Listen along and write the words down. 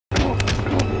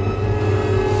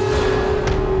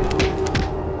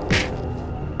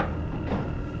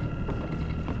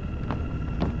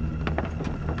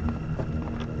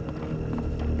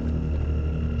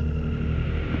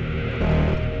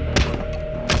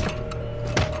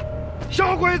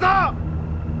小鬼子，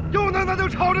有能耐就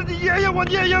朝着你爷爷我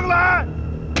聂英来！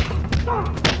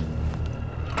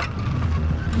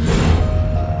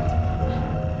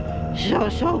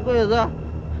小鬼子，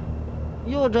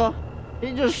有种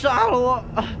你就杀了我！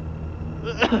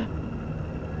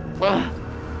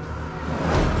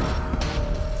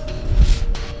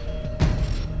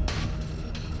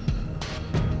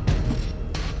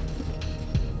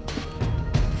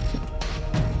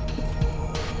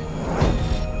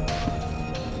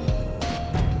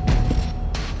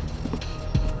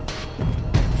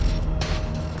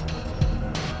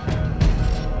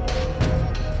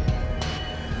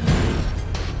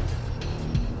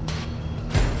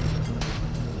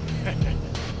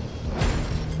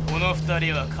二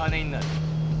人は金になる。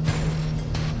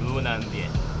ルーナンビエ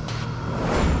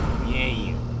ン、聂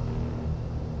英，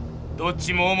どっ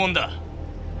ちも大物だ。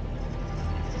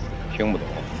听不懂，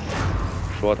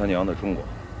说他娘的中国。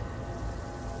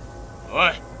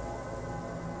喂，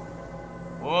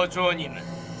我祝你们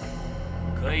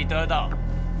可以得到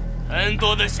很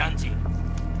多的奖金。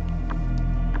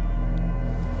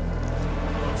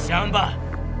想吧。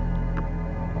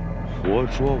活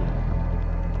捉我。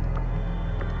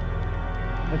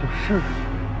 那就试试。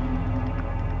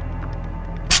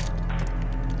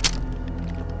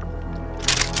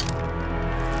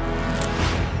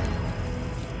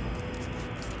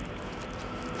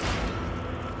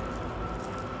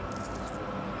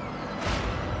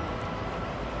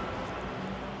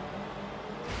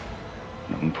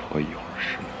能拖一会儿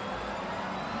是吗？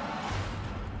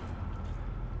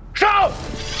上！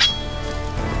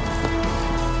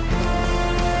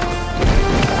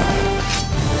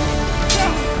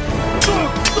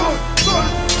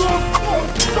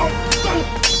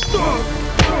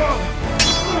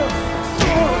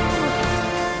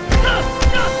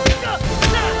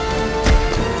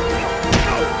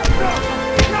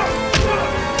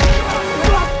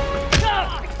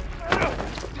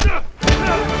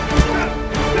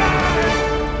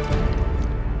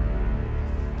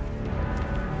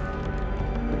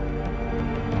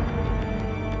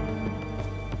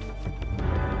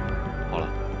 好了，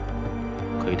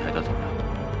可以抬他走了。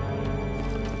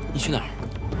你去哪儿？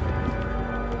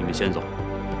你们先走，我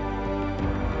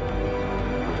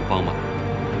去帮忙。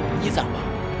你咋吧？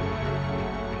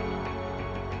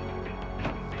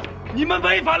你们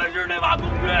违反了日内瓦公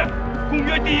约。公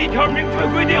约第1条明确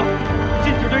规定，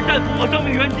禁止对战俘或生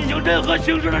命源进行任何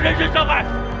形式的人身伤害，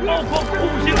包括酷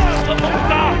刑和谋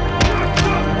杀。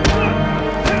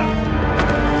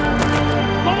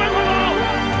老白，快跑！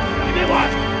你别管。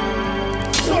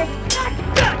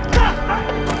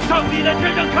上帝在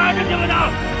天上看着你们呢！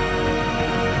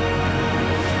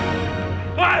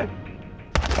哎！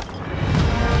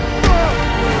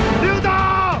 领导！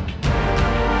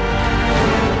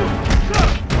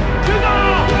领导！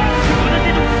你们的这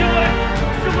种行为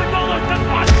是会遭到惩罚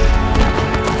的。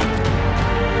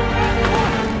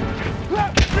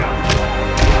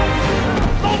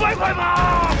老白，快跑！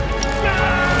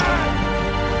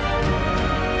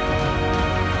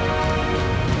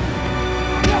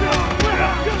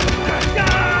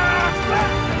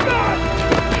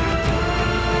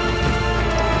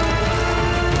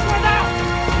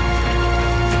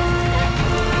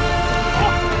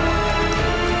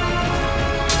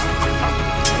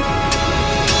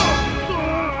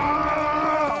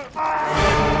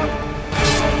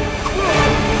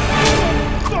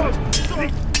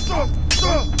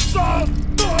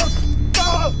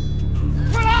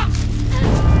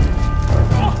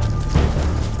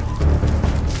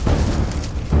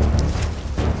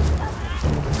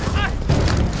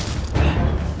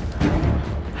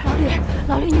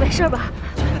老吕，你没事吧？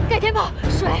盖天宝，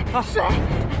水，水。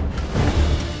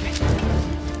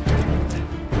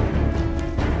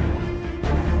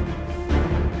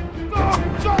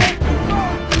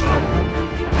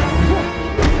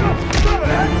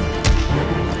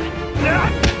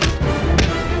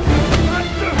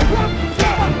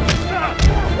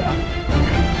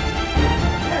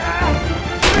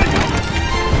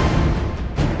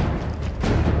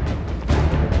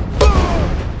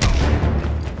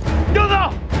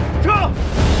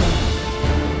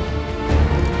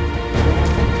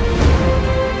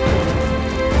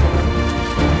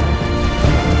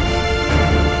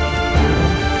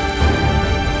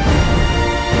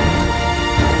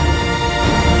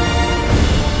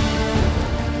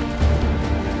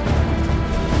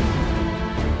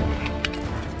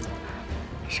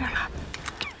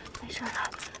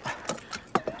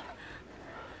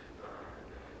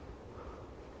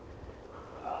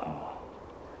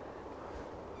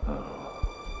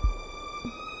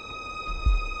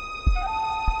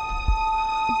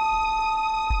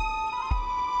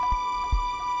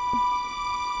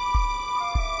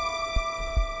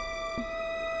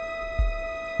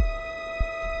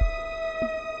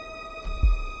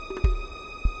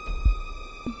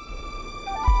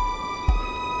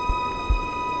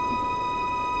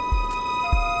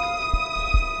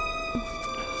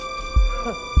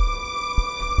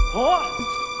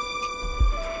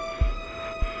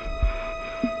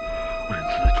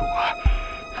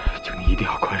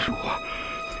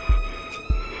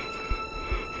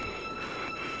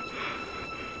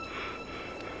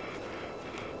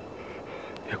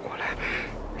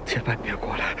千万别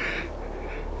过来！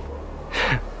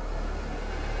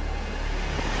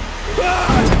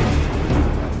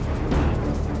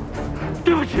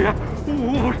对不起，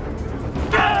我。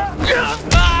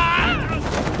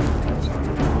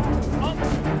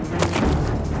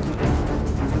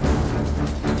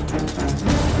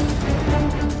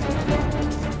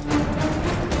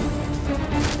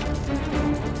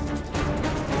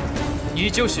你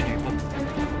就是吕布，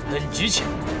很值钱。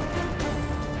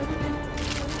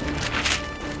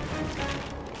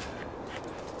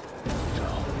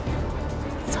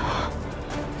走。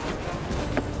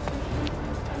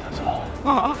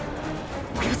啊！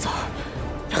不走，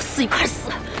要死一块死。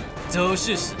走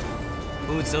是死，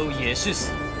不走也是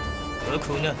死，何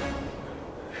苦呢？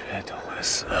谁都会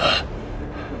死，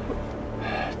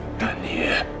但你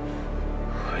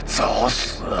会早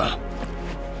死。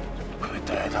快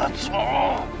带他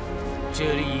走！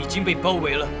这里已经被包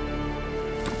围了，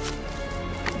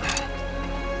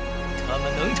他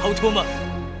们能逃脱吗？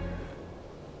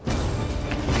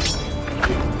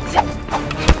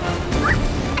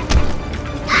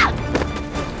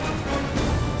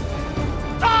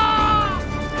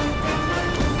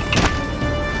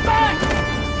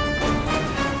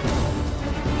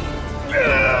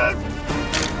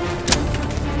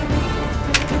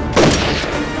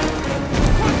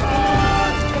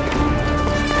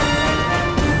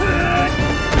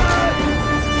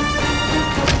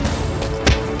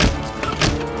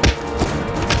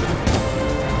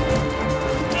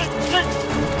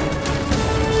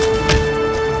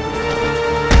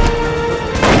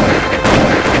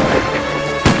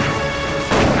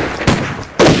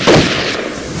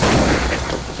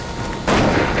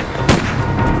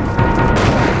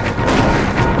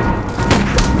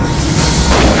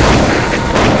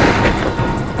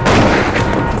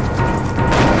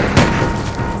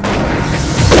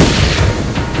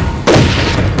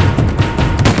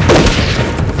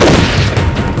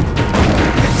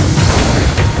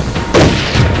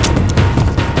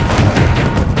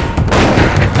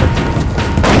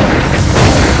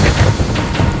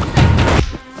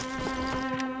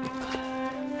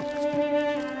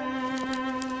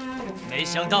没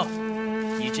想到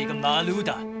你这个马鲁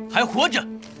达还活着！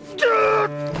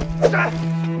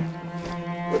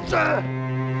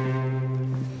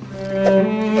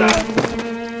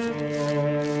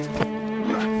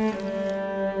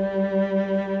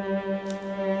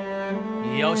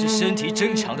你要是身体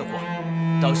正常的话，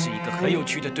倒是一个很有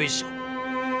趣的对手。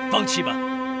放弃吧。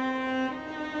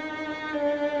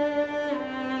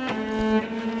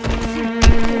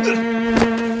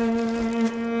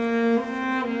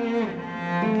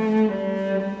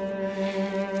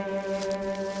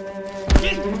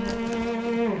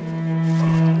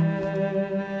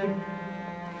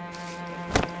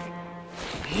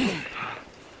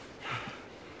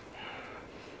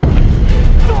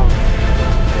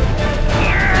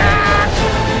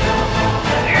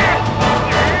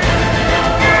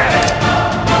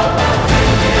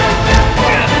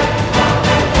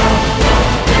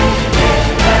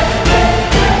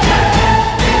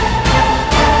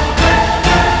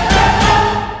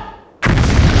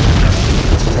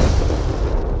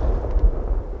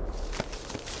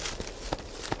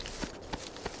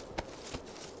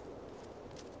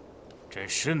真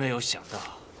是没有想到，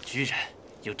居然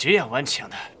有这样顽强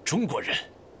的中国人。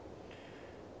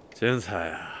精彩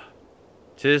啊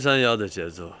！7山摇的杰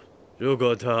作，如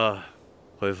果他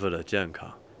恢复了健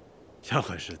康，将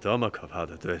会是多么可怕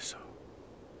的对手！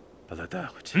把他带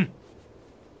回去。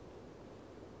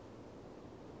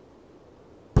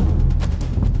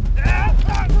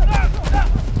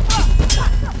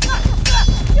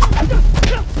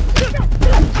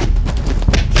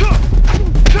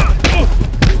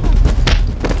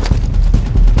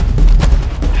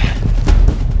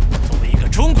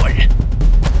中国人，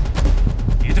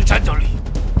你的战斗力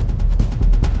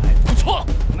还不错。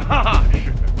那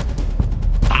是，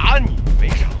打你没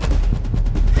啥问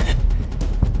题。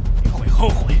你会后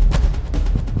悔，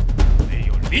没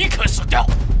有立刻死掉。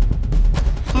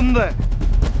孙子，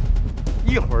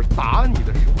一会儿打你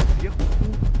的时候别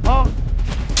哭啊！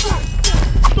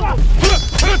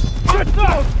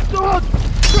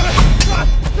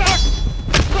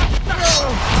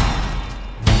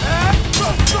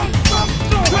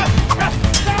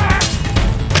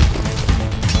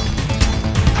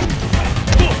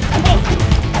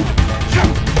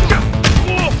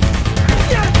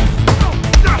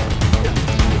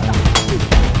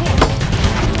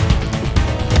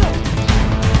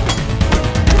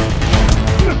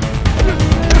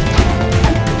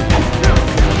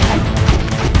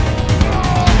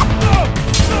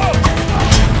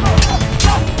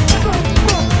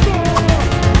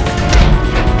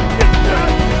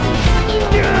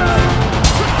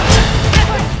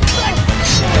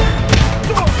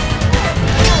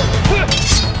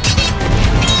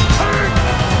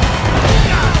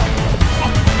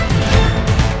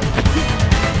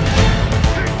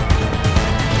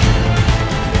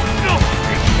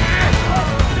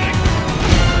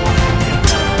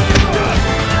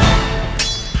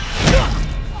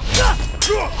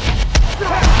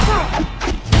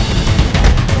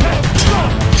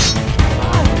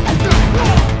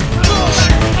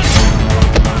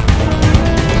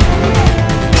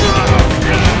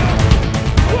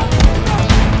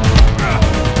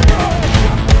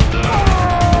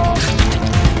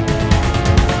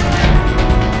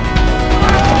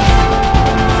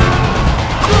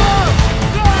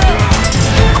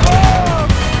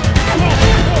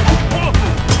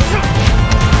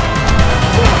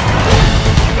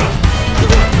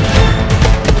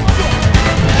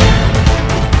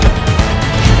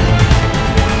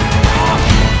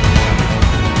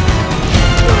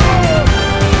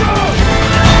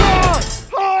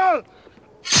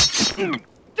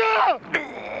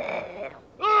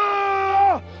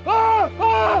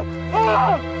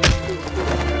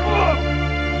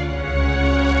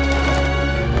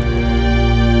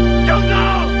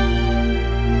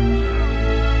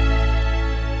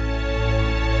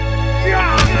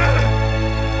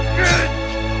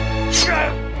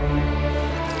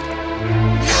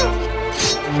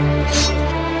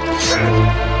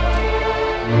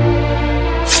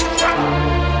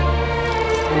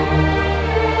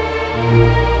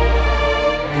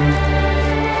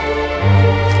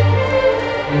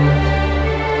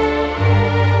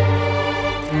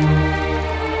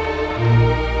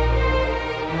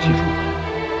记住了，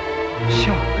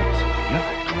下辈子别来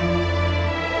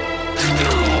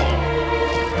捉我。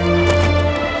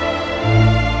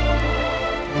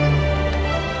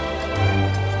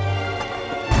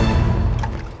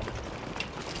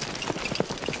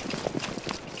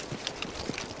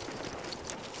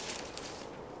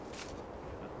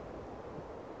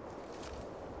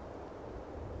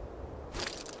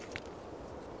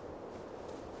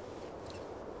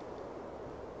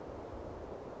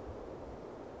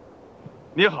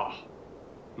你好，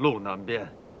路南边。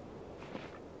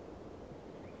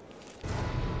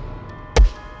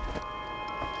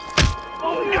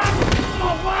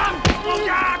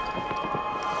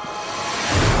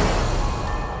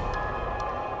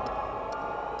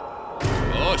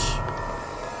有喜，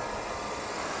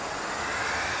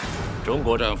中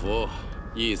国战俘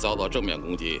一遭到正面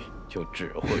攻击，就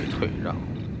只会退让，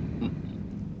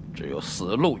只有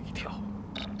死路一条。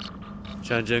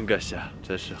将军阁下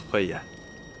真是慧眼。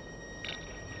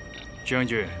将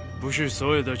军，不是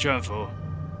所有的战俘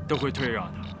都会退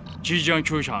让的，即将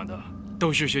出场的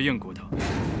都是些硬骨头。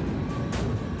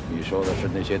你说的是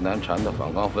那些难缠的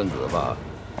反抗分子吧？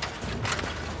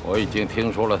我已经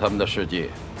听说了他们的事迹，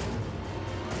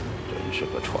真是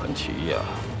个传奇呀！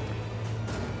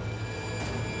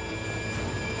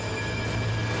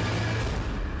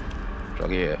张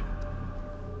毅，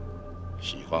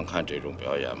喜欢看这种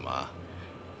表演吗？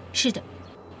是的，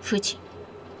父亲。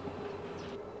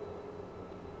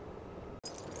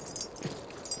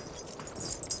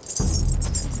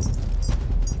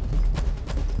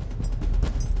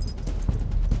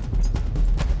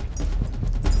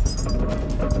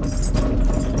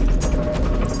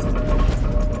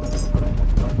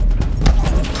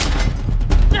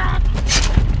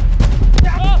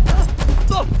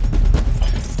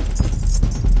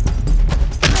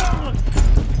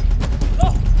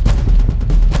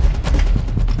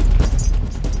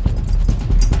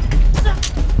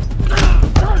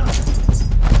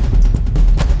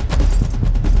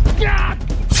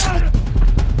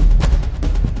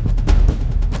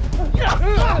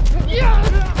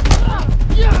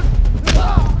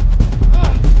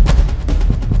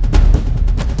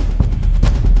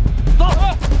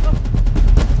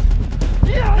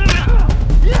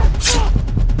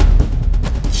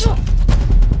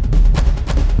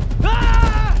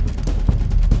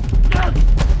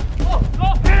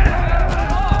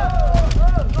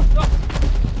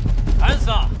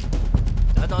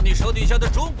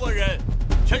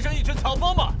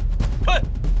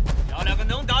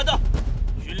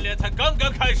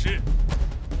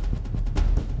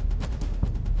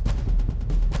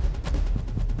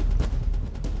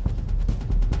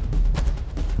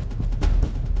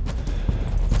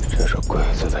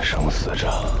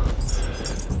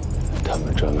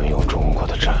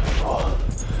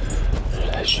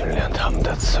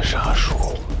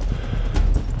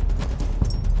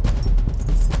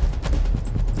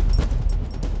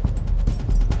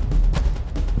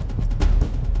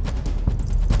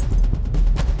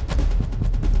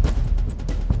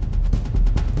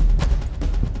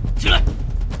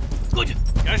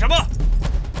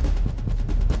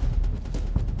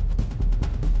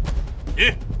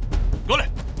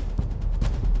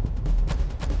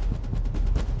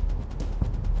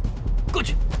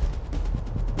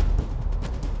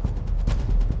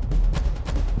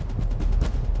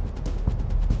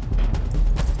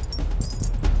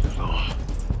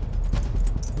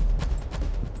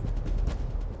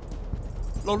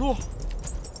老陆，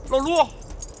老陆！啊！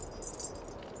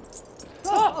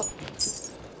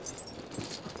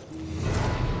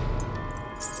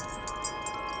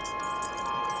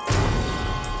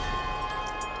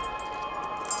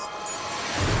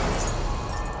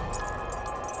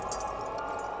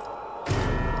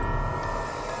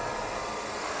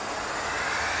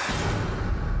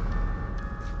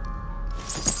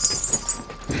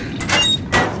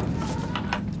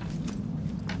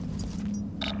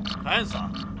安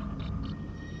桑。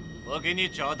我给你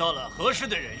找到了合适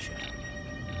的人选，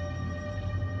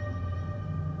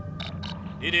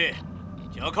弟弟，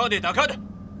脚靠的，打靠的。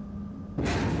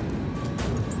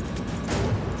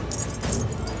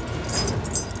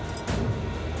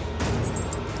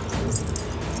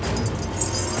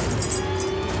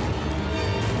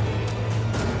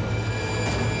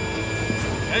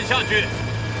人下去。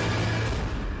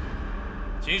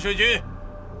金水君、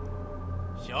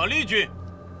小丽君、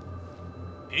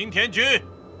平田君。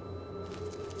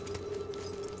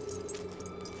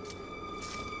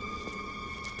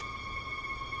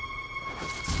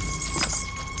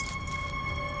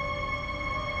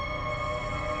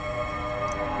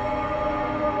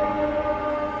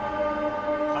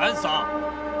 韩桑，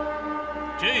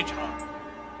这场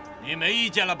你没意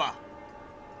见了吧？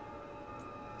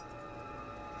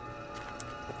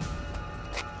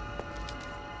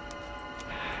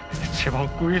这帮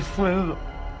龟孙子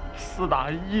，4打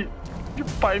1，这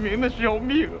摆明的是要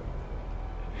命啊！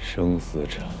生死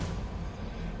者，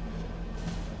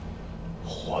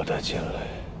活得进来，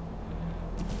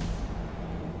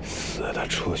死的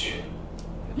出去。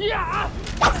呀！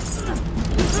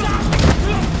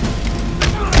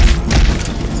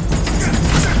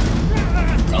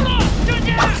 走了，正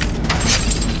解。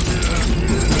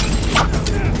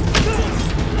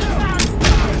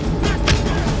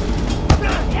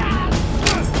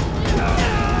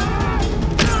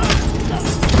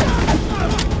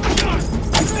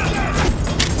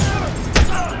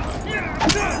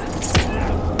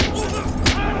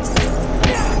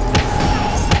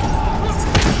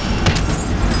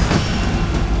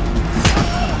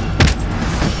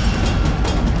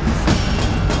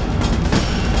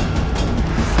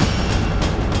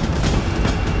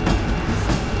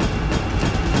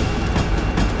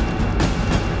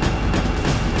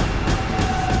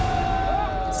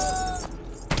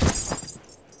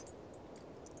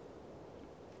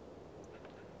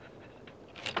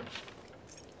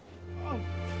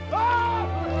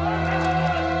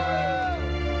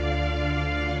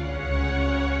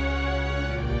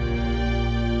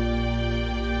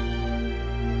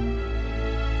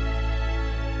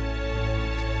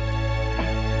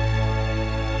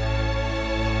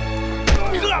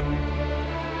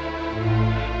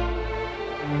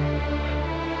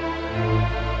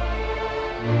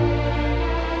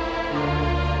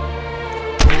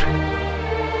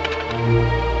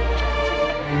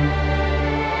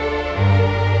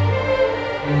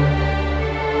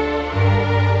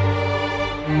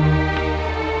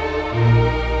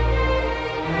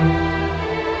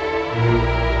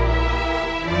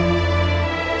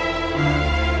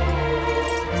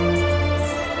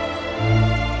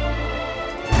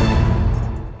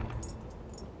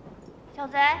小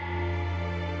贼，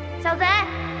小贼，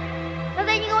小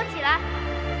贼，你给我起来！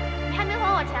你还没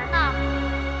还我钱呢。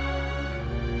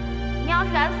你要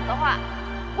是敢死的话，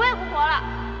我也不活了。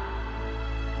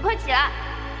你快起来，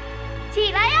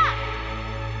起来呀！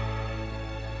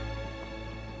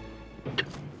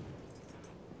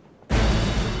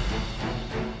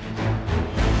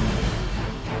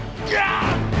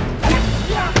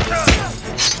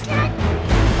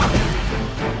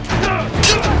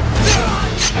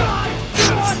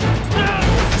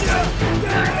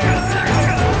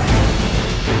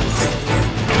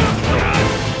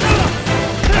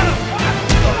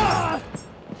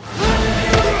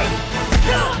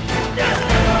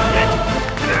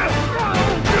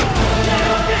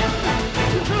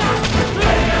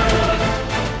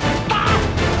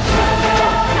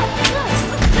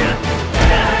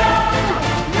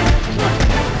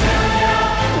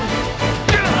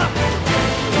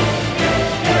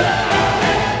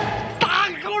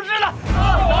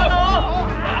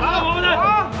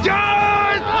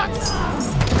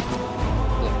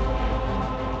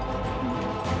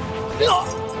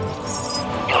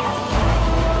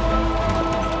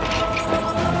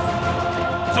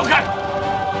 走开！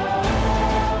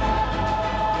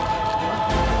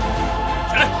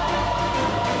起来！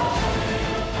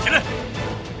起来！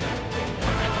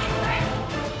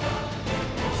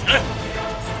起来！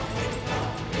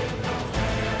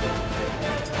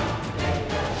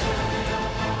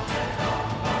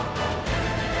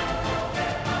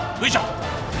跪下！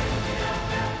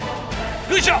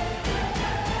跪下！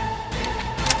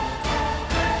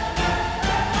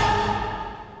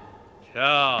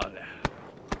 漂亮，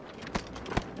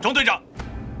钟队长。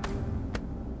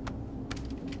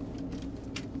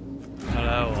看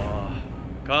来我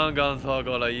刚刚错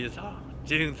过了一场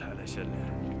精彩的训练。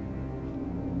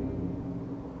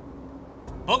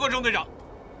报告钟队长，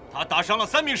他打伤了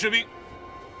3名士兵。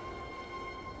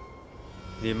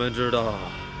你们知道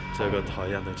这个讨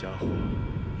厌的家伙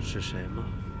是谁吗？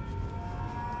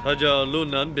他叫陆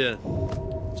南边，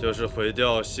就是毁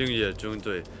掉星野中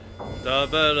队打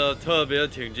败了特别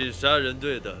挺进杀人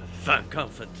队的反抗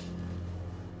分子。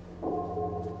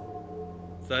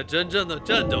在真正的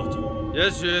战斗中，也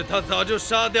许他早就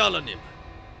杀掉了你们。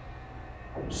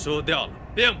输掉了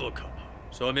并不可怕，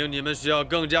说明你们需要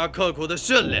更加刻苦的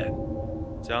训练，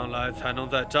将来才能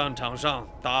在战场上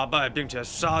打败并且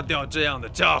杀掉这样的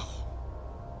家伙，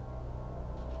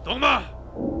懂吗？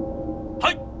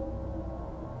嗨。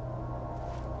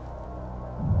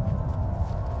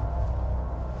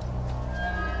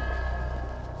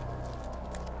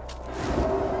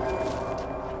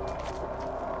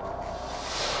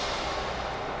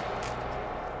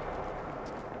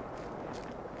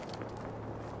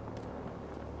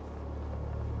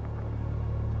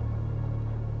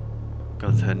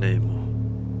刚才那一幕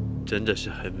真的是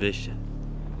很危险。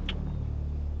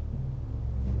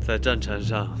在战场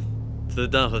上，子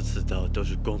弹和刺刀都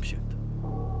是公平的，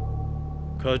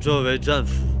可作为战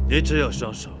俘，你只有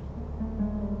双手。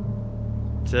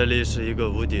这里是一个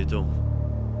无底洞，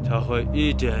它会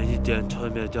一点一点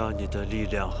吞灭掉你的力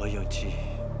量和勇气。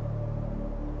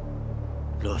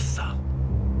洛桑，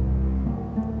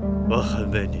我很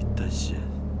为你担心。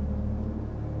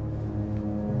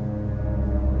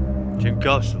请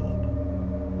告诉我吧，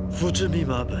复制密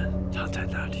码本藏在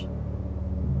哪里？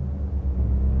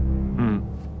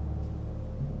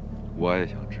我也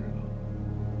想知道。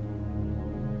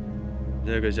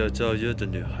那个叫赵月的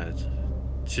女孩子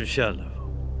欺骗了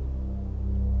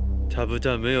我，她不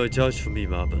但没有交出密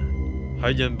码本，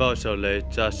还引爆手雷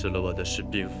炸死了我的士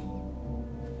兵。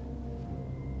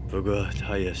不过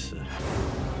她也死了。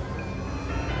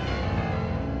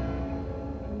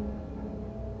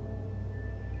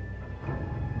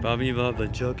把密码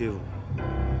本交给我，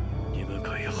你们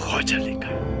可以活着离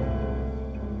开。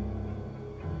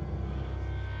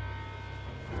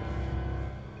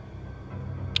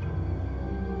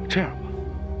这样吧，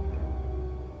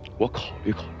我考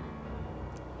虑考虑。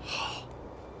好，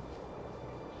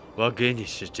我给你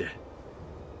时间。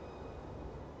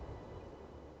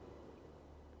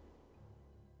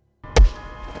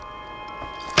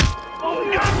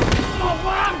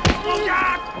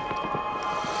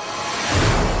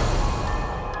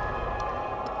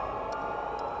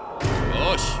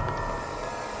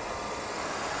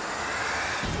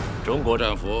中国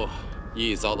战俘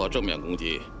一遭到正面攻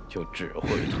击，就只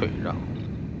会退让，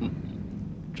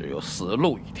只有死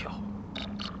路一条。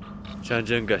将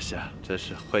军阁下真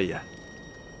是慧眼。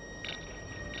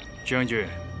将军，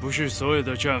不是所有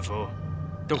的战俘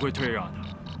都会退让的，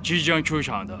即将出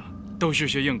场的都是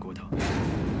些硬骨头。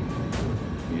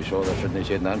你说的是那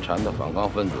些难缠的反抗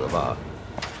分子吧？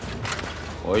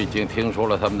我已经听说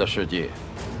了他们的事迹，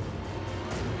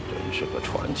真是个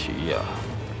传奇呀！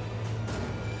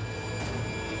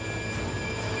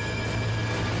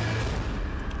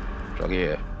张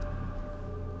毅，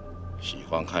喜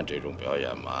欢看这种表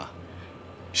演吗？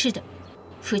是的，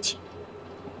父亲。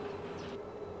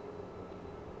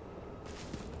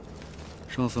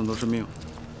生死都是命，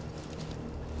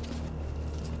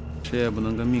谁也不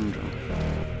能跟命争。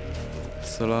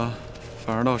死了，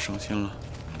反而倒省心了。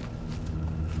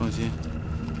放心，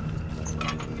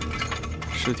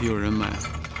尸体有人埋，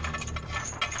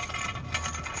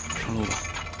上路吧。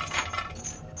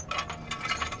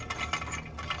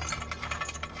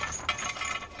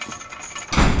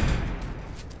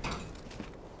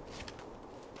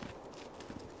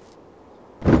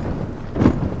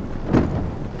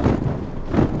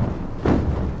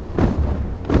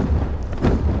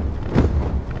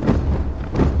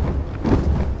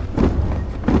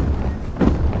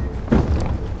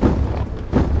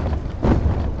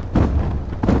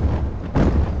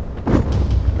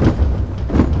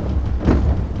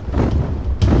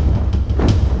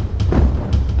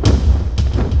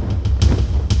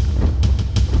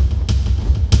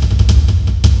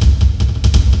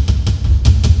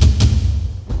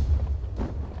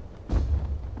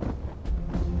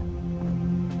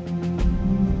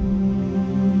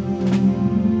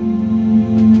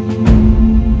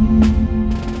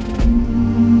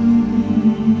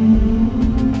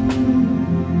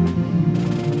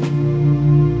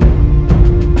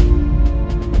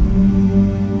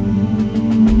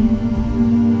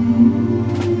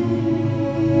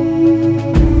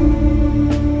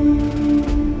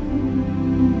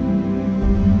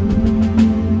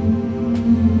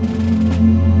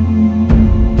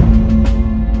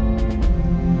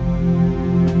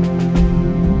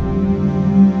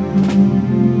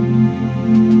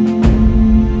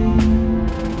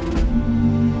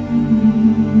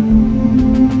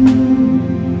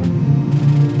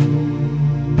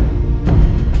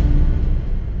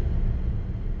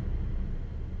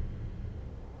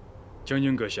将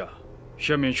军阁下，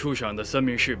下面出场的3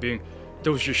名士兵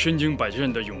都是身经百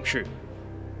战的勇士，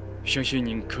相信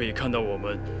您可以看到我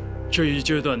们这一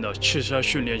阶段的刺杀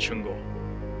训练成果。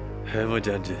黑木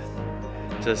将军，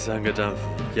这3个战俘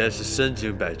也是身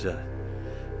经百战，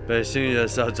被星月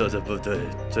少佐的部队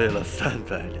追了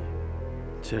300里，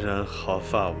竟然毫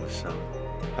发无伤，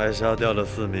还杀掉了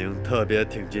4名特别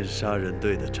挺进杀人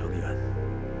队的成员。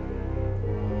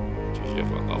这些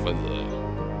反抗分子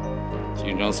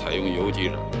经常采用游击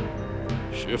战，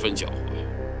十分狡猾，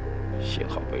幸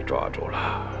好被抓住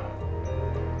了。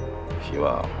希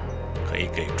望可以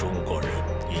给中国人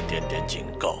一点点警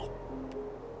告。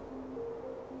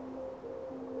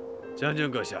将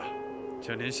军阁下，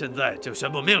请您现在就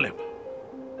宣布命令吧。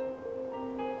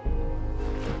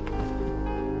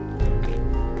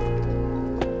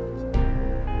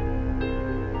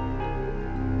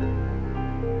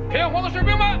天皇的士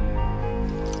兵们，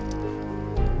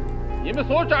你们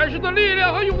所展示的力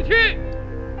量和勇气，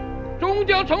终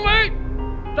将成为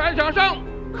战场上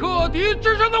克敌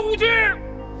制胜的武器。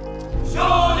胜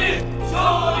利！胜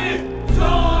利！胜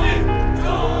利！胜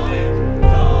利！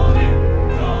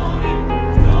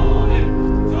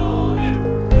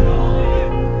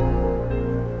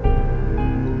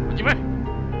你们，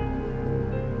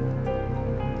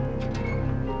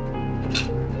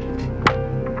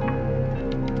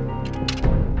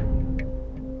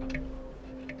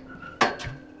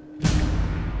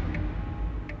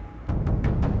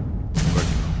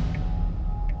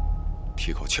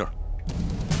提口气儿，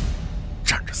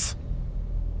站着死。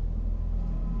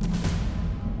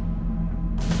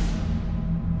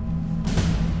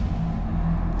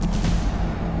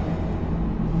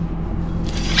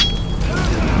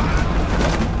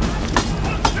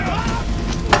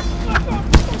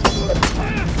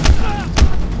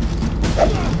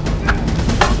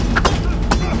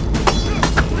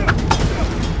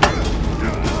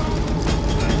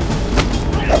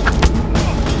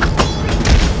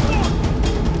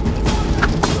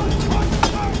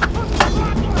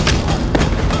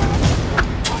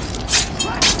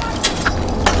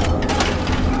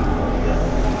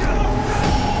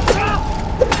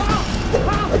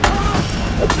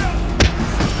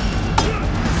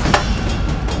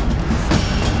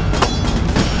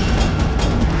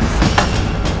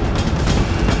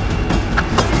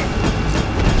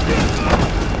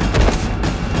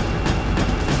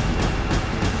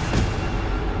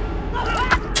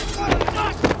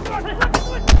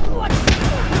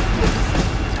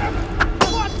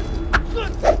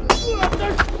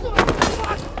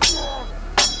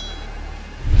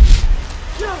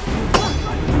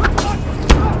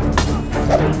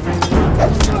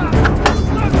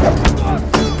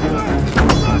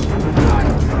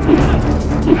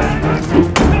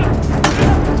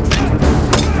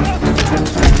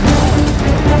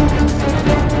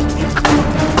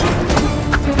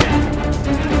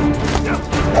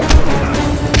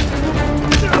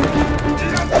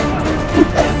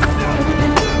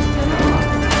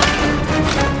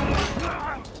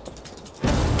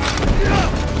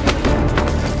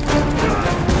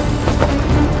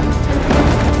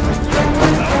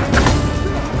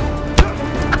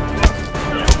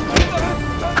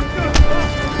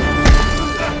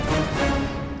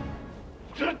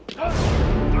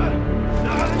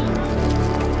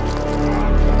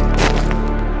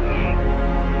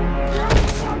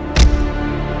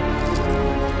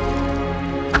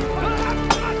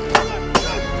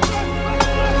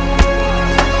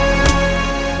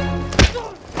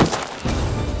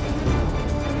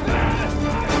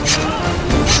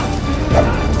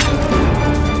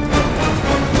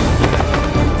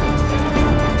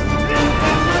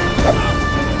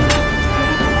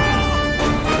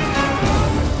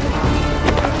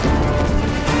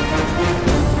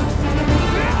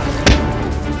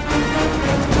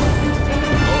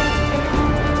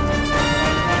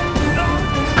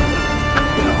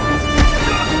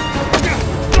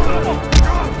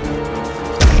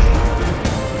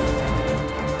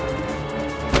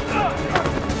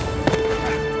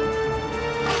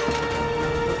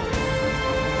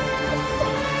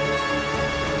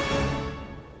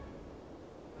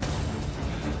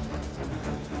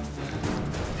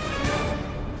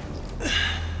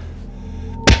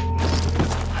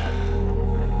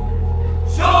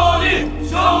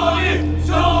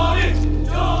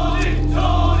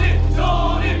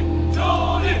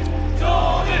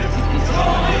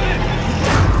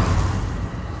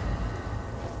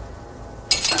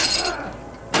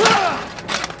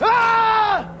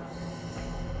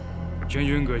将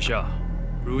军阁下，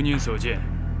如您所见，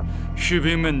士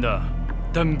兵们的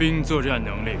单兵作战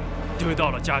能力得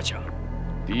到了加强。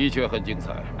的确很精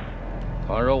彩，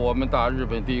倘若我们大日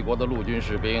本帝国的陆军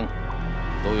士兵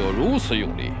都有如此用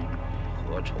力，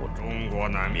何愁中国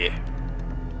难灭？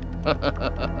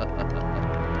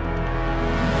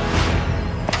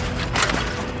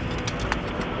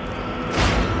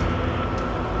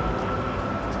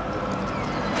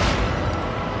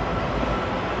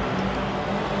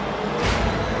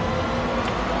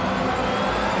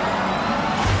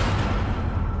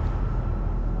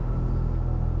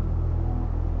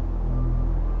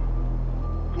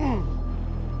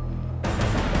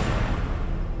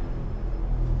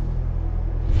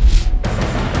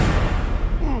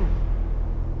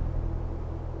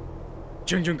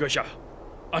将军阁下，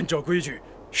按照规矩，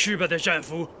失败的战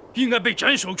俘应该被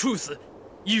斩首处死，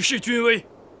以示军威。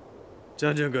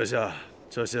将军阁下，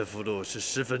这些俘虏是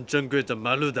十分珍贵的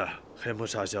马鲁达，黑木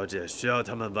沙小姐需要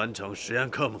他们完成实验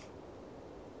科目。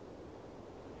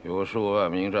有数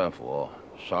万名战俘，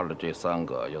杀了这3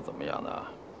个又怎么样呢？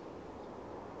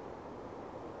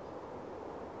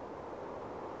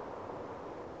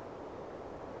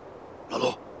老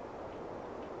陆，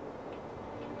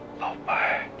老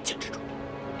白，坚持住！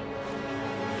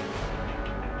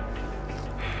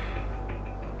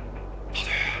老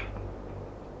队，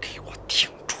给我挺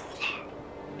住了！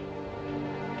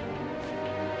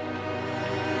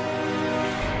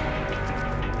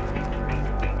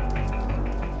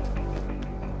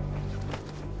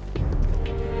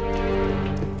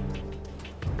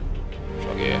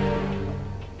少爷，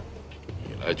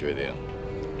你来决定，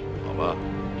好吗？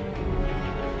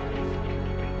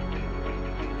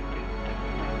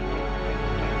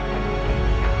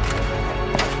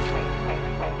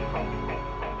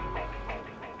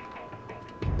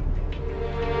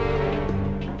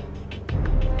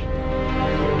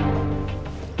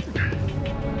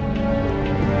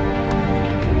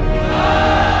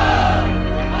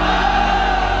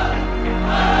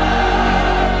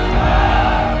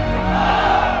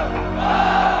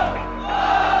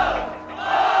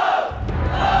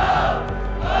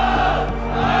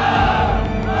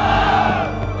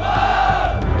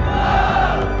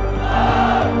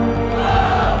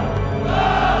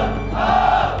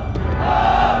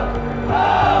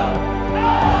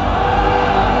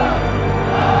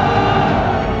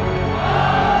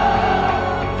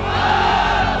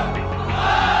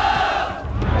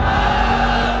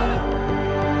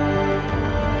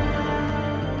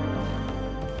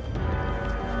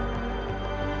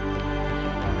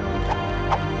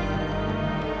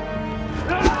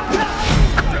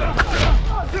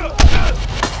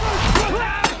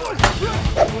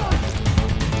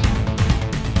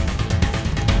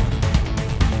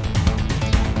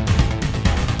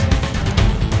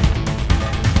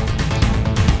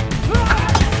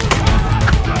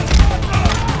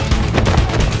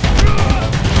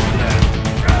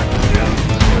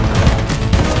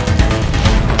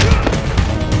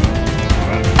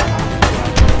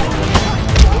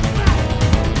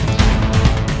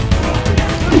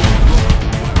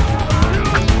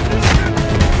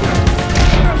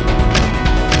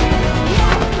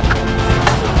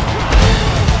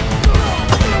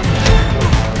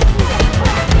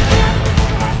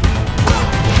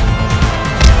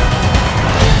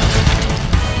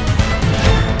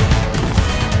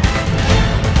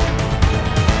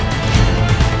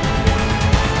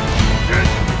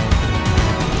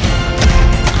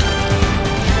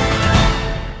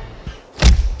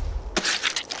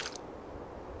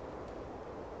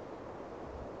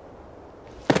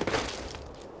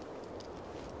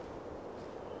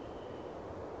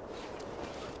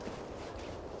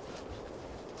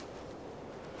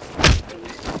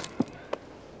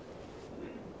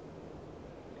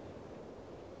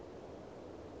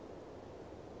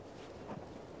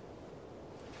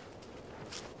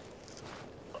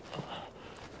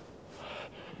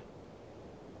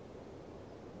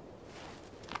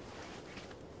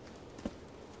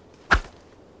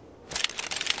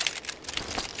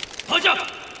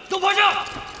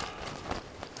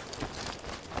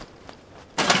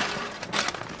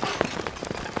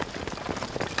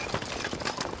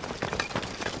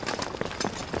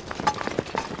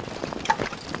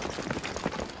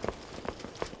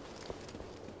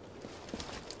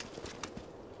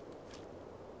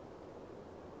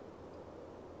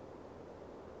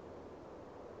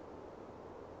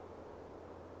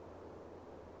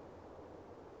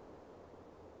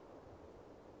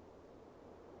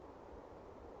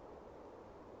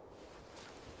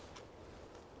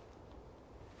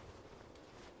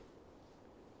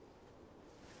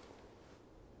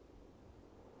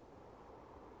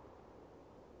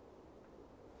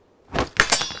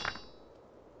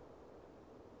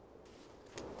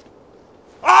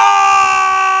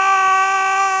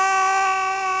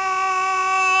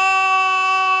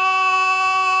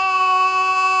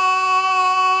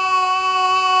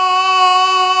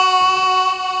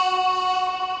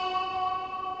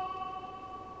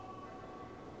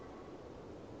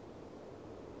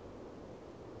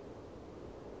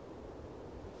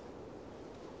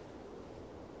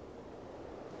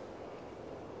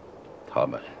他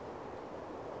们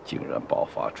竟然爆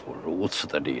发出如此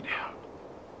的力量，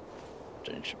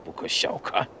真是不可小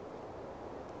看，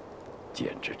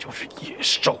简直就是野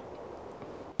兽。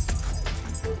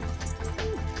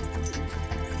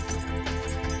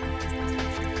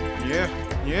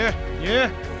你，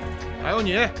还有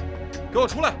你，给我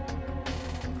出来！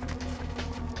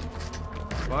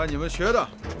把你们学的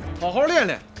好好练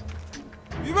练。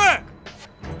预备，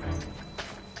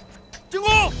进攻！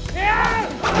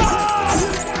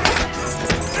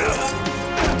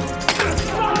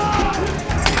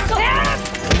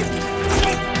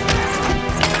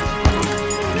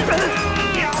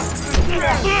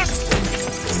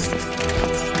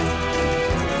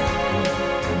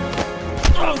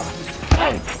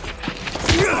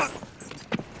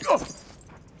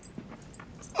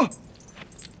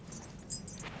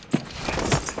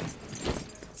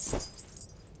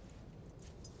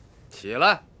起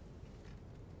来！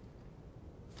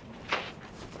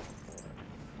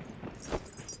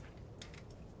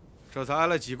这才挨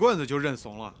了几棍子就认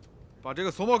怂了，把这个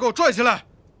怂包给我拽起来！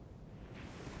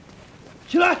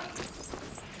起来！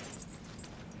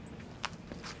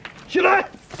起来！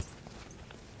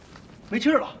没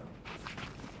气儿了。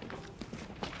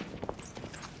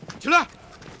起来！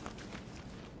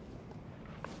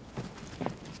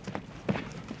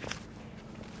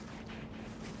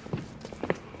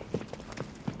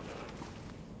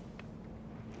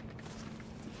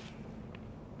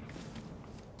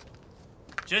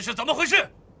这是怎么回事？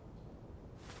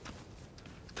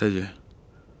太君，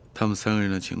他们3个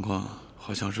人的情况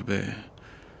好像是被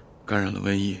感染了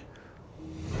瘟疫。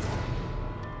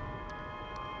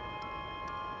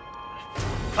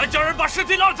快叫人把尸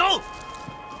体拉走！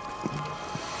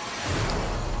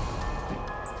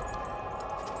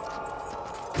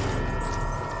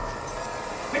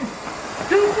哎，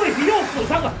真晦气，又死了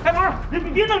3个！哎，王二，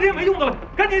你别弄这些没用的了，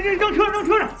赶紧扔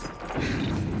车上，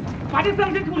把这3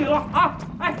个先处理了啊！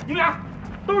哎，你们俩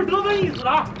都是得瘟疫死的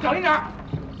啊，小心点，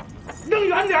扔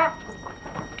远点。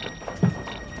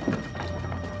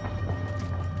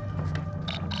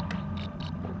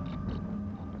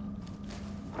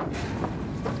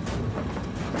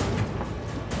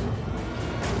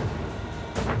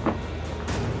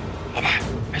老白，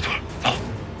没错，走。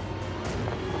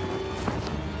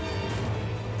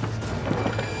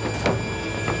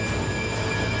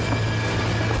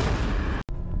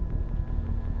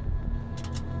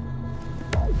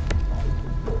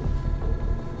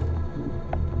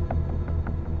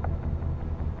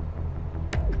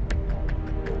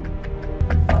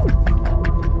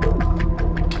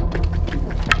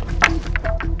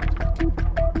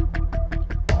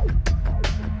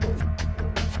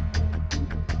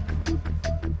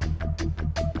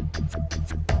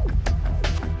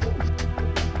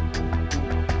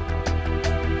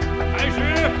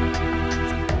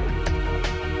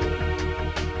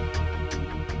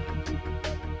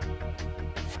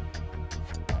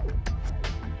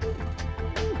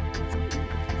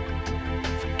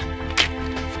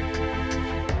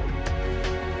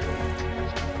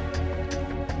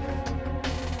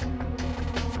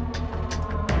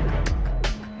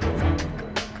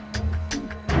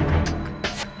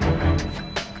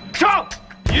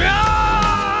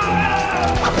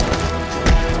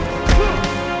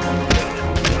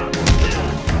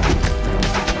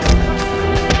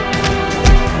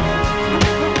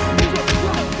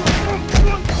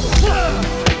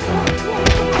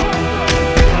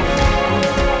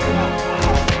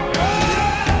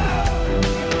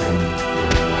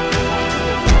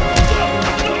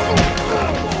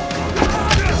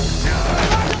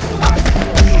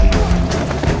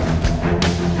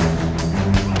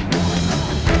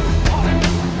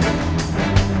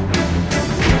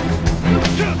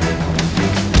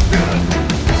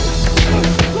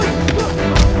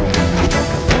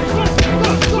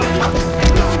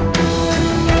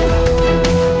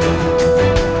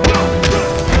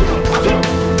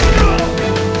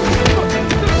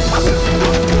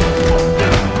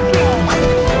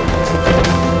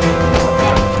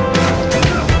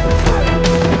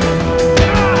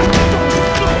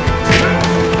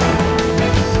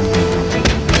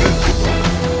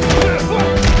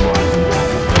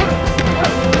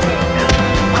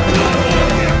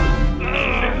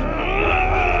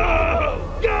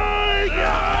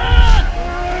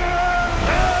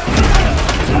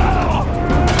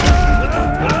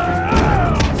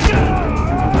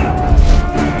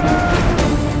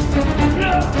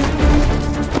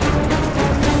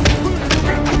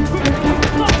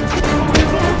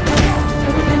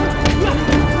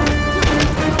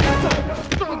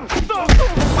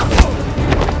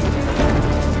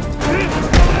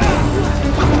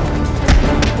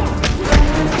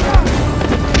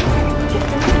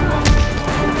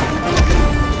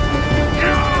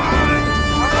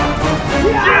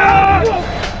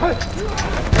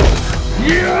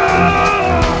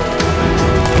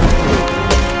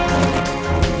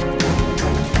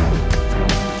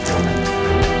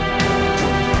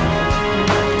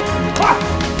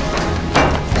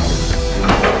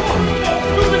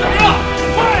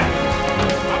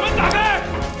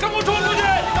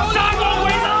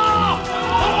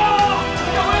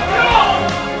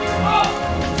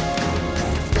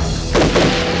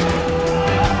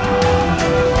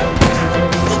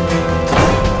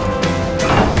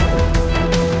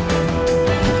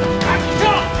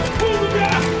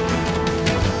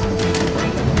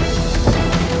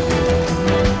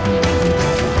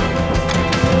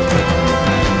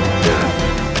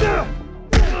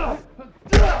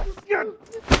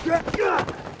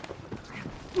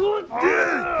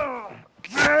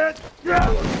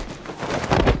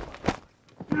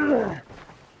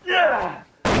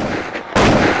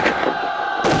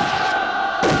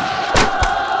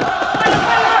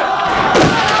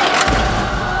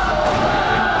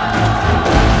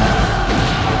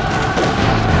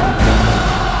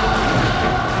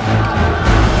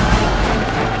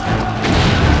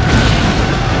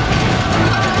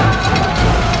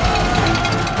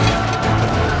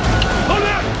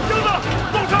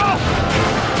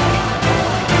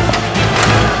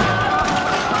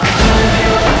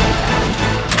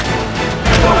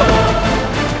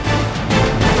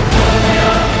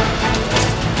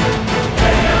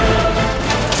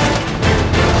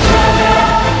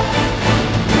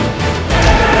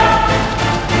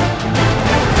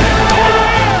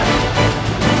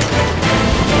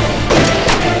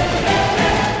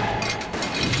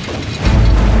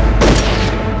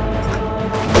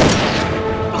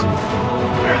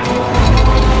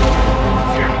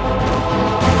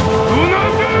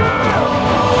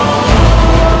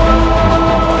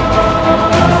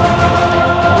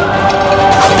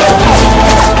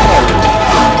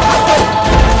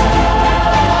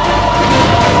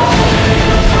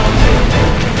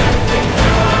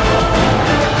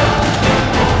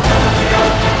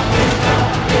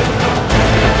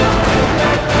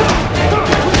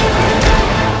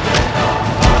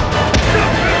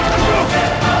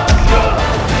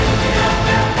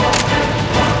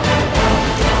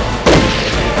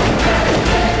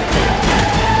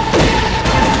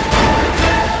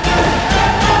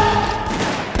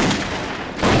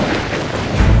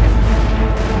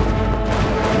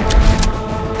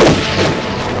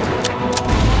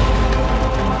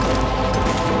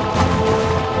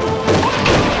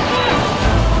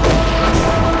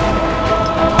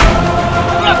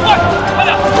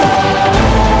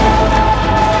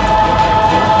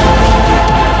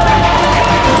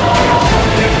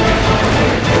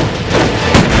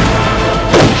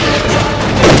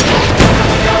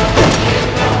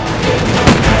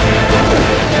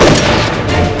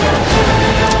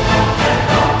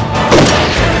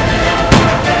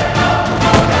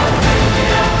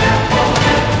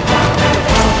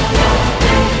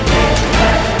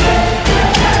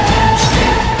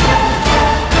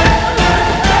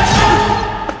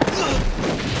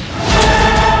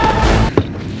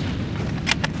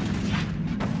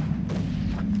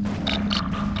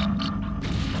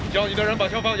叫你的人把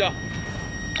枪放下，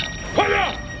快点！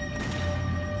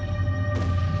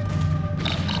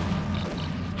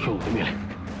听我的命令，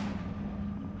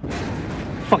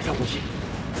放下武器。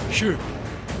是，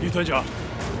李团长。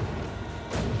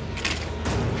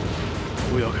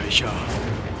不要开枪。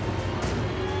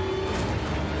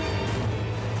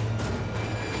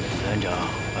团长，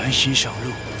安心上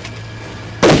路。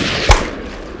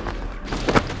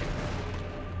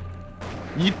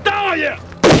你大爷！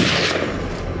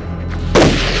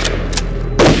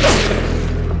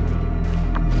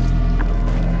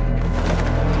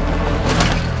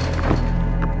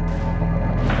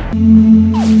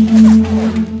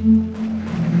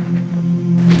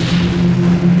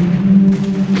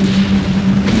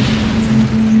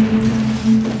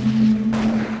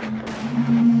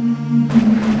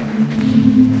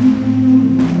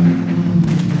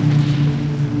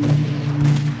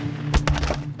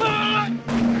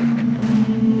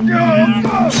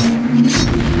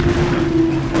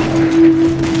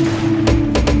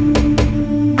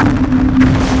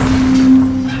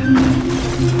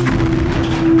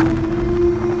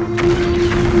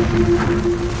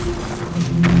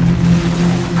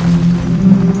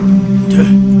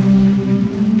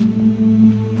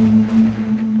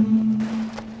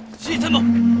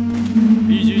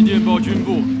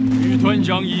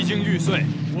 已经玉碎，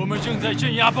我们正在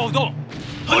镇压暴动。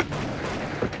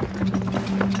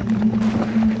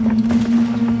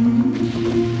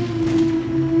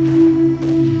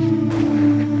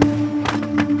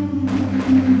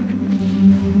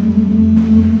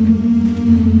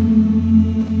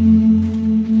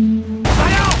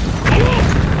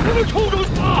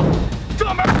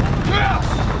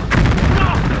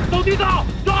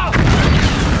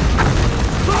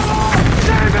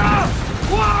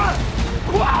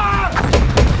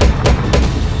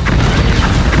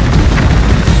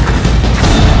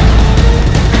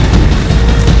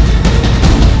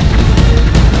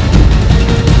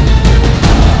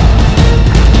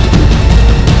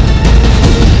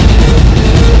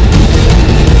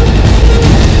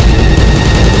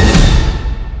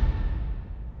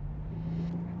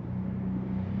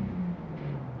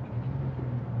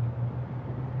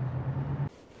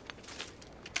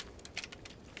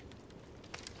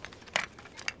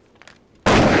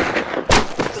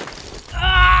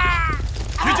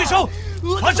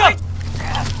马上！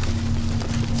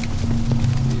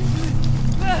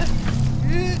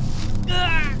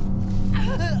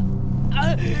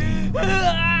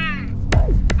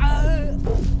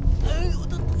我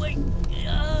的腿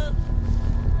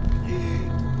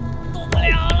动不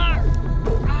了了！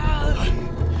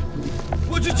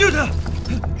我去救他！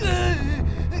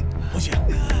不行，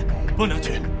不能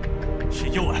去，是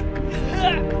诱饵，在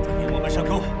引我们上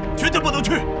钩，绝对不能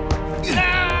去！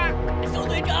小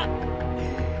队长，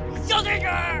小队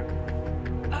长！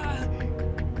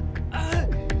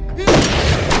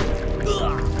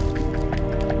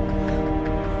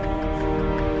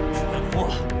蠢货，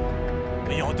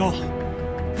不要动，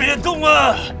别动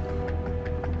啊！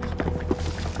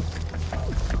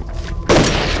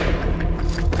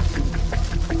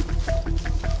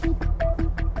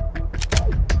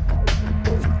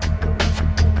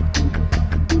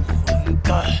混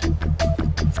蛋！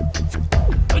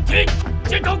文婷，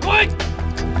见头盔！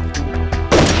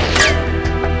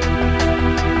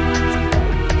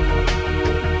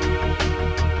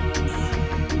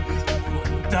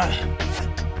混蛋！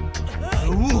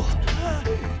可恶！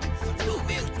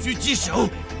狙击手，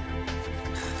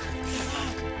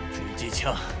狙击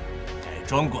枪，改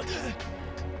装过的。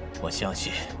我相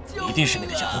信一定是那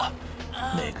个家伙，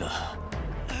那个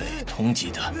被通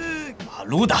缉的马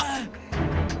鲁达。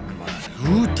马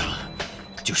鲁达，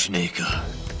就是那个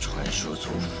传说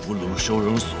从俘虏收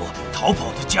容所逃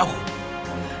跑的家伙。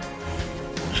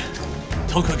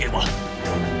头盔给我。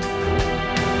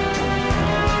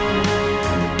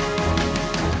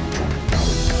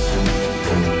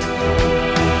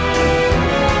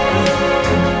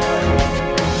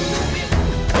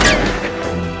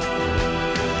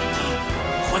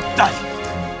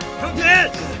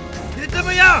怎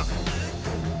么样？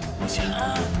不行，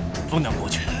不能过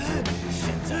去。现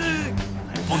在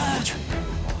还不能过去，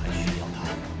我还需要他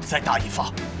再打一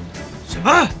发。什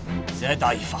么？再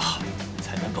打一发，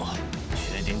才能够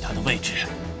确定他的位置。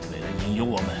为了引诱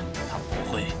我们，他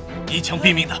不会一枪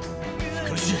毙命的。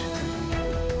可是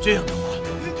这样的话，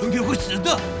藤田会死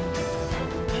的。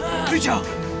队长。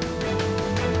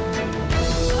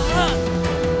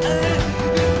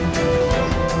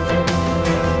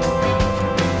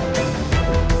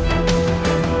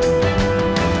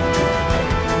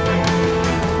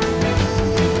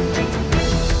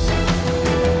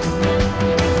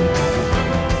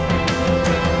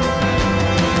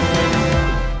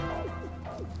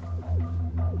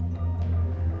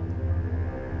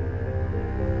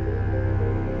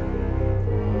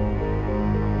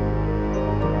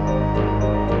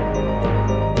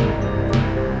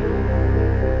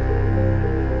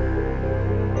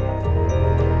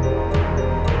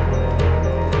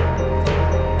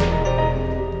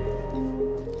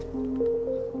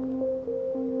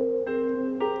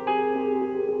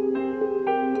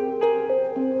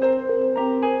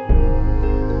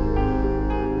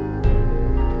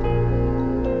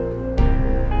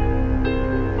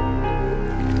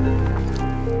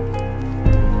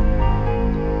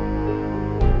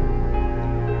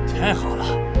太好了，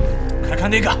快看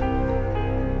那个！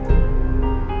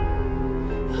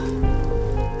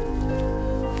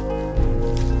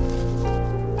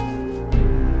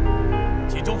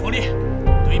集中火力，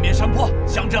对面山坡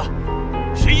向着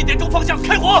11点钟方向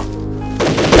开火！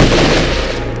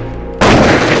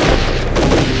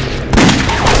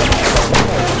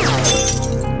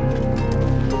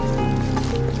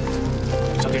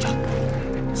小队长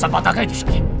，3把大概的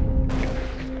声音。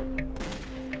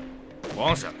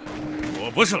王婶。我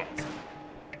不是老子，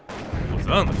不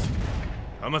这样的行，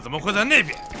他们怎么会在那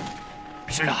边？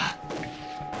是啊，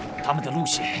他们的路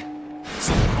线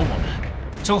似乎和我们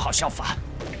正好相反。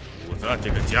武则这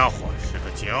个家伙是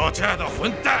个狡诈的混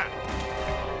蛋，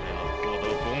为了获得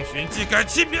功勋，竟敢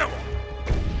欺骗我。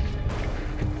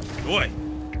对，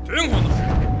天皇的事，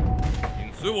请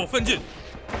随我奋进，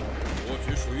夺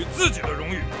取属于自己的荣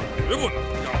誉，绝不能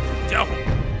让这个家伙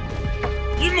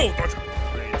阴谋得逞，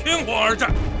为天皇而战。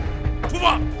出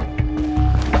发！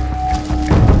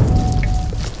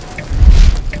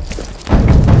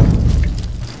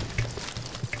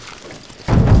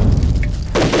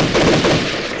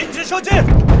停止射击！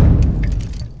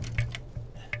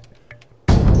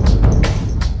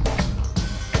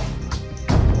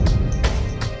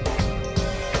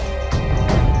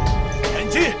前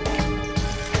进！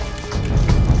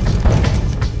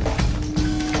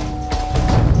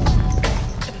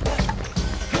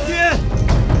天！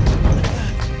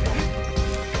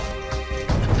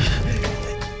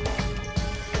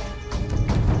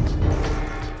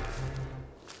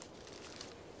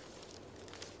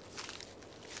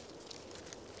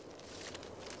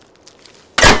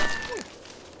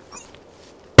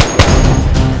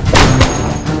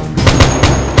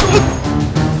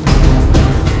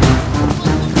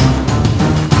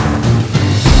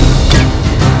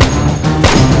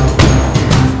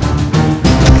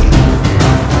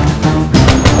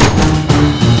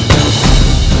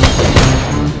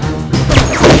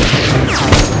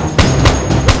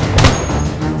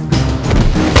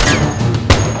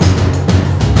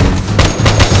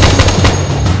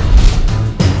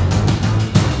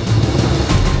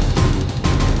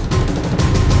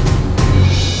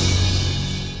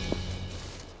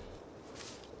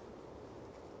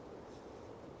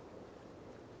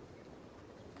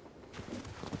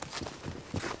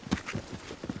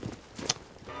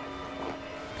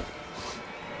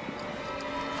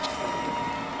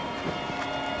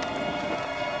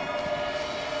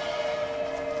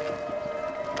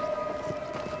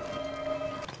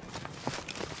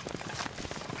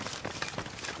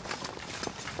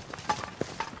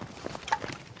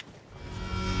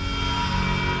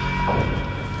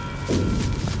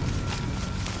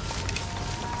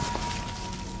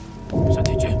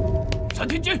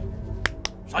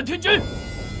蓝天军。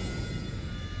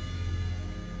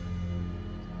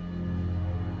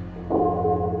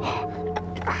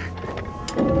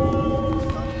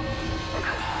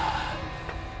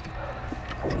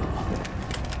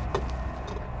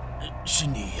是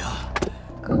你呀，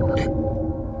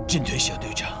进退小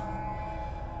队长。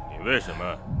你为什么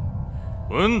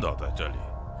昏倒在这里？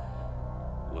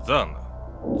武藏呢？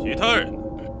其他人呢？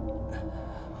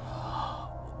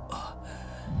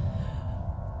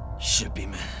士兵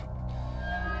们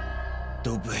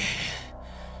都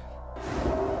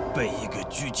被一个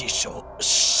狙击手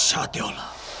杀掉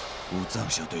了。武藏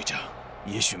小队长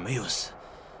也许没有死。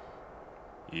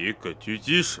一个狙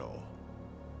击手？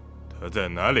他在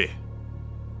哪里？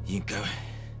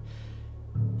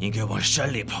应该往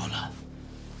山里跑了。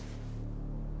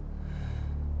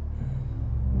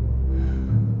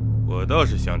我倒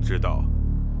是想知道，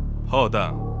炮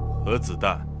弹和子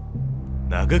弹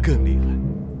哪个更厉害？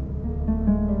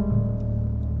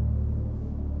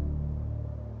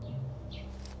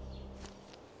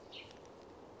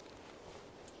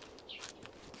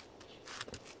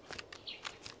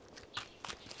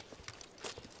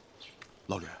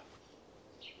老吕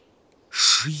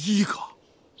，11个，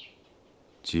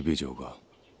击毙9个，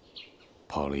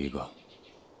跑了1个。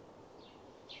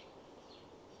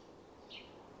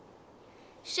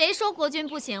谁说国军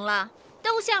不行了？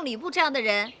都像吕布这样的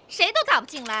人，谁都打不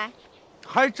进来。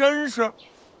还真是。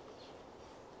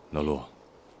老陆，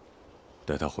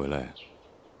带他回来，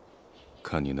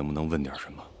看你能不能问点什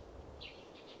么。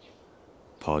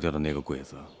跑掉的那个鬼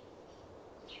子，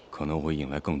可能会引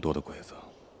来更多的鬼子。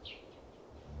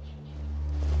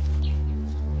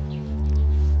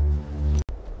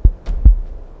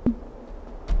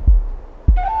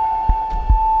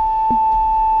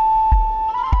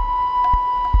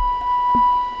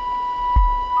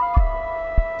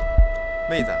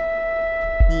妹子，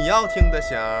你要听的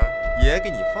响爷给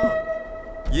你放了，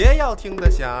爷要听的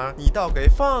响你倒给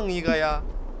放一个呀。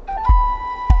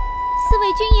四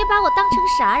位军爷把我当成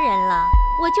啥人了？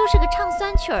我就是个唱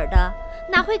酸曲儿的，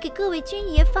哪会给各位军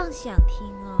爷放响听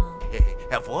啊？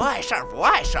不碍事儿，不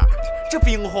碍事儿，这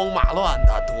兵荒马乱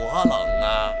的多冷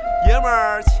啊！爷们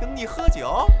儿请你喝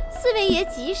酒。四位爷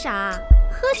急啥？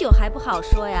喝酒还不好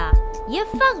说呀，爷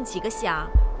放几个响，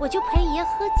我就陪爷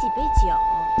喝几杯酒。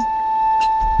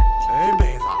哎，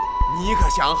妹子，你可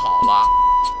想好了，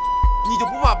你就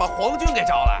不怕把皇军给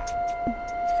招来？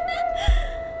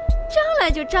招来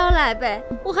就招来呗，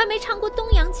我还没尝过东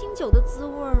洋清酒的滋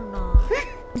味呢。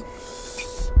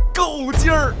够劲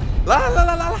儿！来，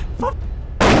放。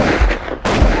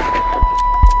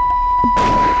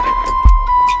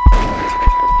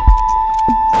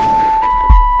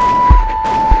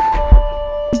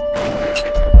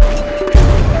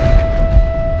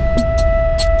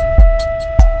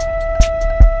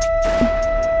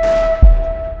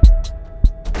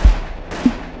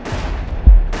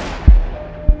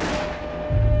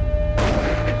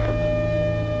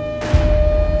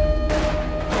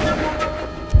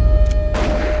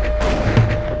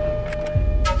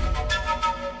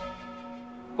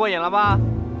过瘾了吧？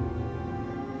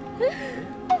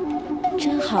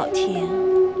真好听。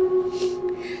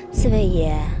四位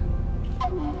爷，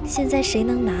现在谁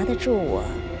能拿得住我，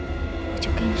我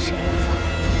就跟谁走。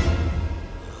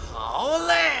好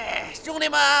嘞，兄弟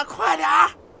们，快点儿！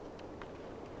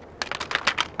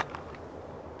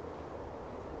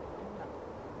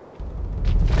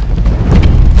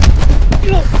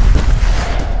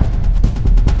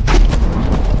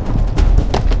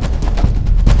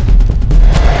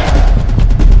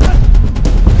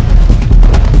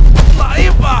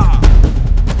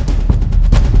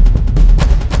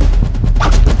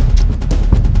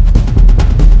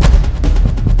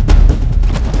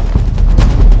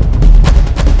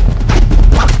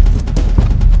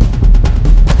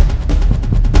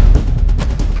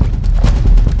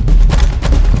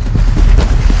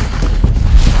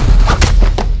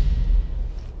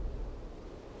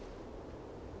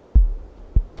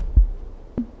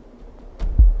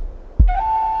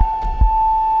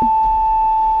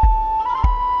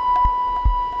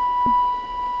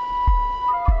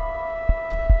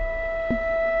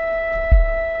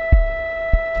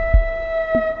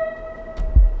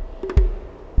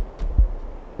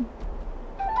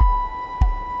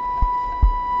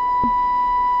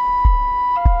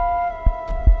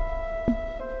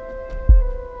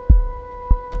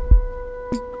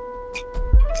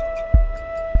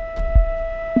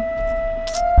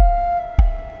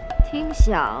听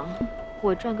响，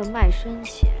我赚个卖身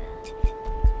钱；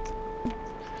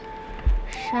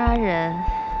杀人，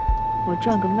我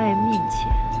赚个卖命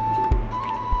钱。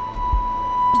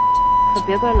可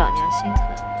别怪老娘心狠，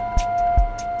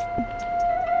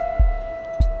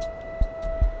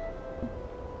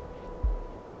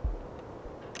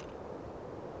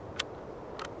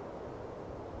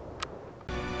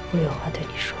有话对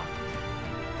你说。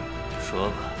说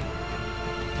吧。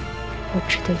我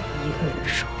只对你一个人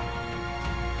说。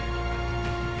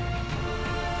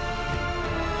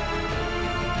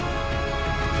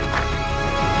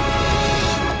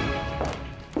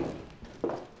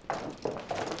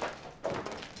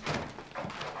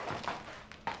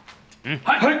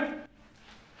嗨！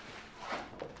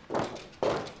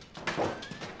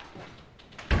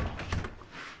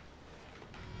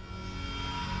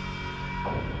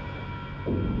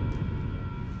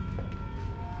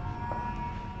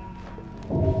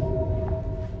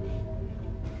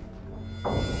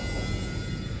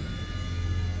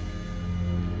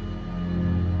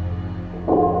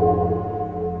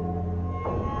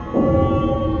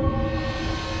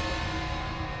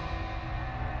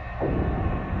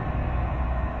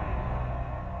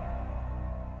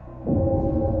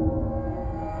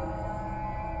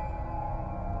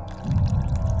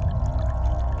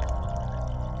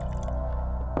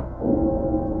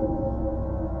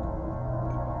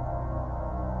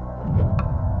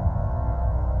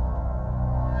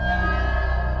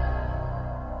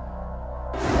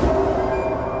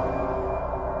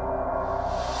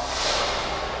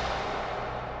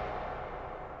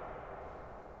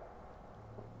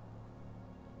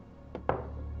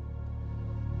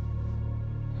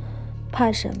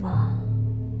怕什么？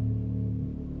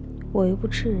我又不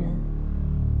吃人。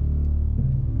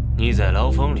你在牢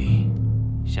房里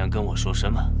想跟我说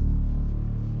什么？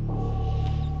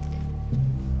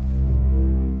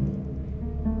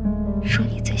说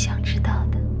你最想知道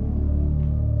的。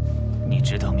你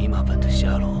知道密码本的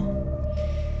下落？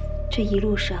这一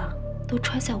路上都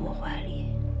揣在我怀里，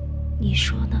你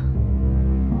说呢？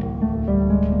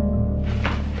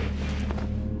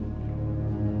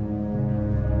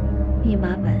密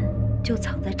码本就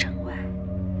藏在城外，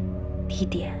地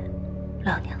点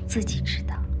老娘自己知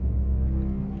道。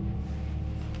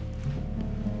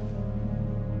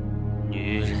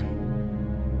女人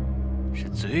是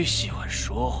最喜欢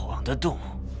说谎的动物，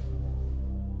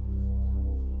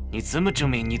你怎么证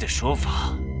明你的说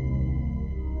法？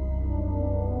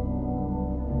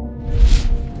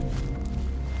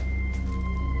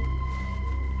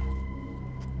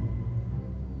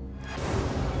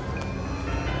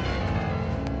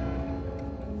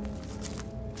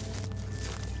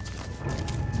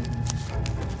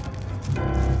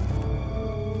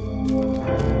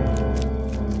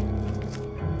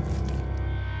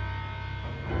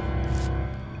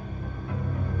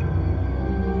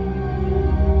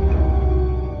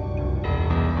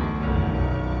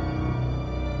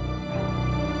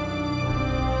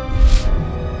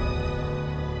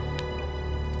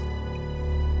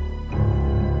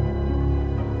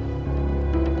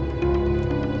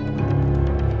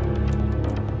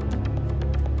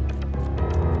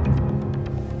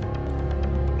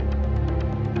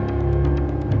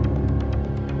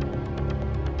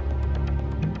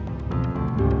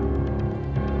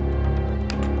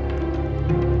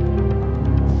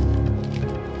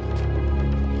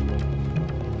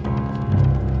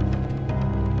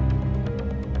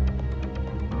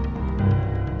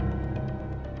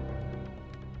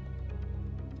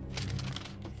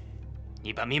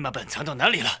你把密码本藏到哪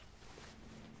里了？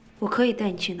我可以带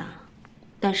你去拿，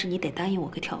但是你得答应我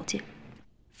个条件。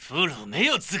俘虏没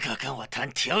有资格跟我谈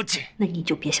条件。那你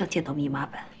就别想见到密码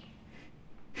本。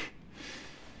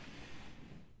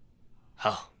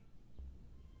好，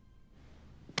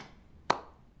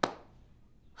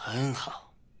很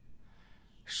好，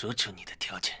说出你的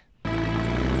条件。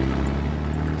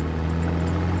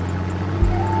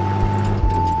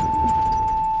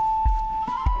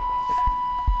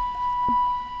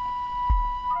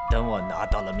等我拿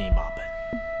到了密码本，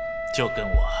就跟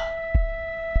我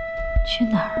去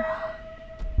哪儿啊？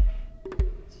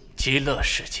极乐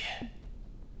世界。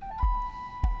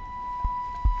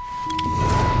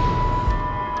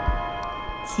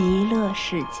极乐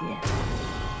世界。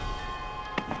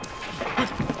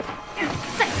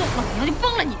再动老娘就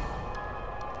崩了你！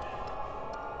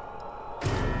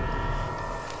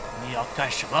你要干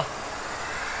什么？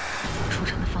出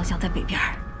城的方向在北边，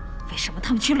为什么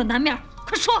他们去了南面？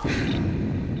快说！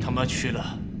他们去了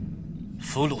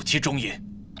俘虏集中营。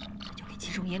那就给集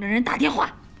中营的人打电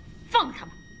话，放了他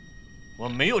们。我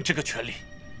没有这个权利。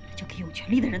那就给有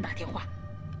权利的人打电话，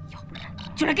要不然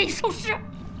就来给你收尸。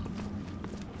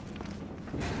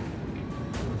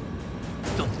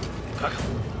走，看看。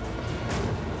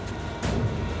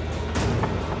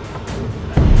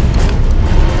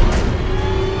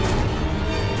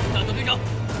大头队长，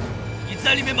你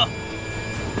在里面吗？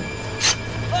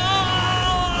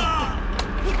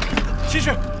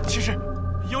其实，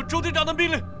有周队长的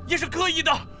命令也是可以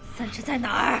的。三只在哪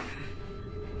儿？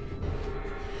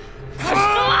快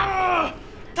说！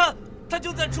他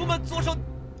就在出门左手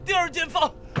第2间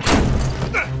房。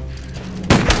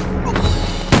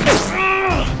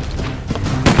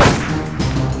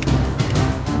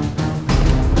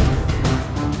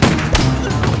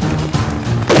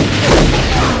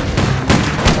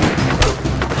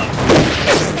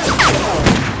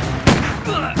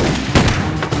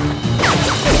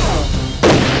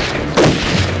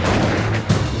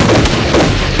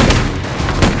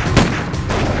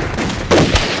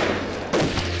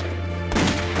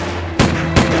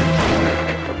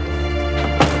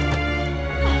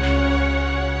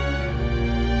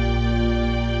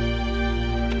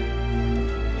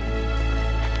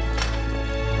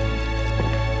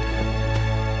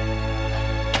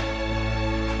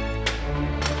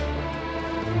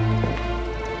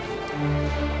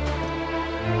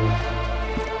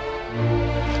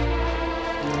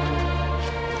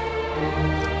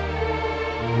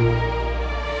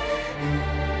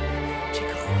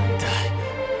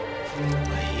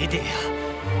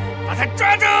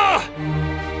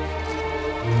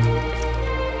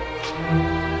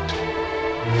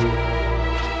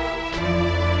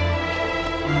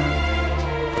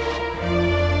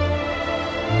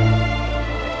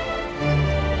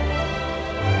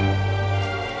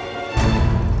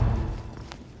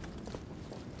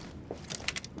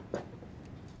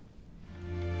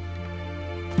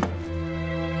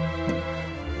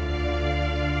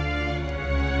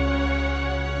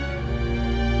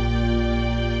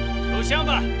香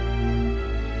吧，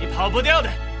你跑不掉的。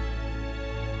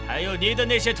还有你的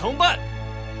那些同伴，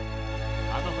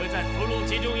他们会在俘虏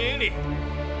集中营里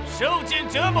受尽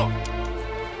折磨。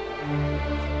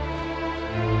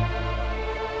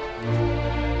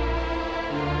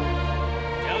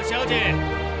赵小姐，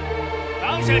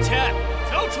放下枪，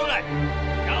走出来，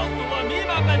告诉我密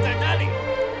码本在哪里，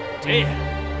这样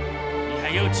你还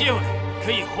有机会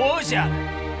可以活下来。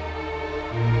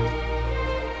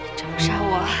这么杀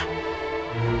我？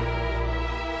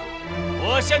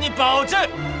我向你保证，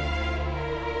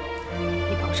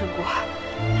你保证过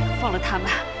放了他们，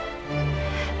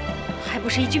还不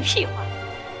是一句屁话？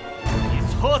你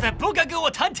错在不敢跟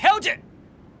我谈条件。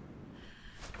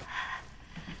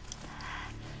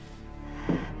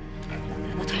他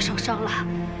的腿受伤了，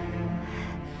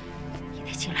你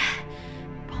得进来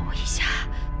帮我一下。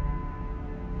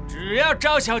只要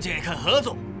赵小姐肯合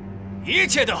作，一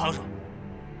切都好说。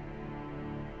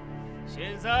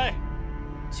现在。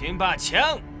请把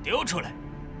枪丢出来！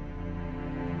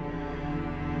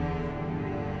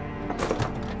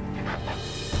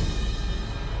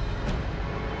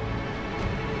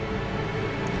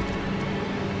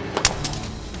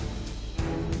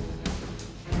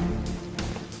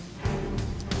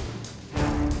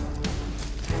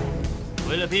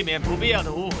为了避免不必要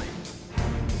的误会，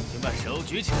请把手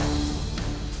举起来。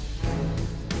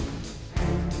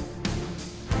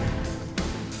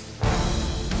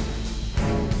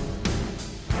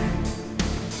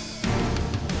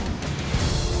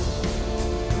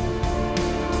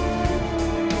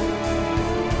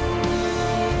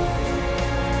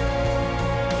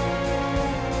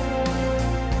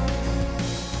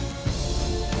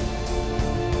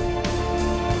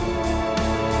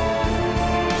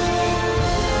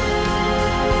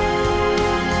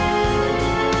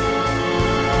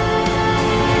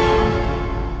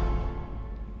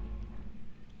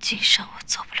今生我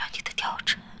做不了你的调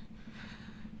整，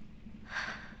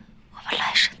我们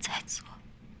来生再做。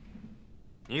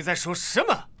你在说什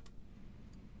么？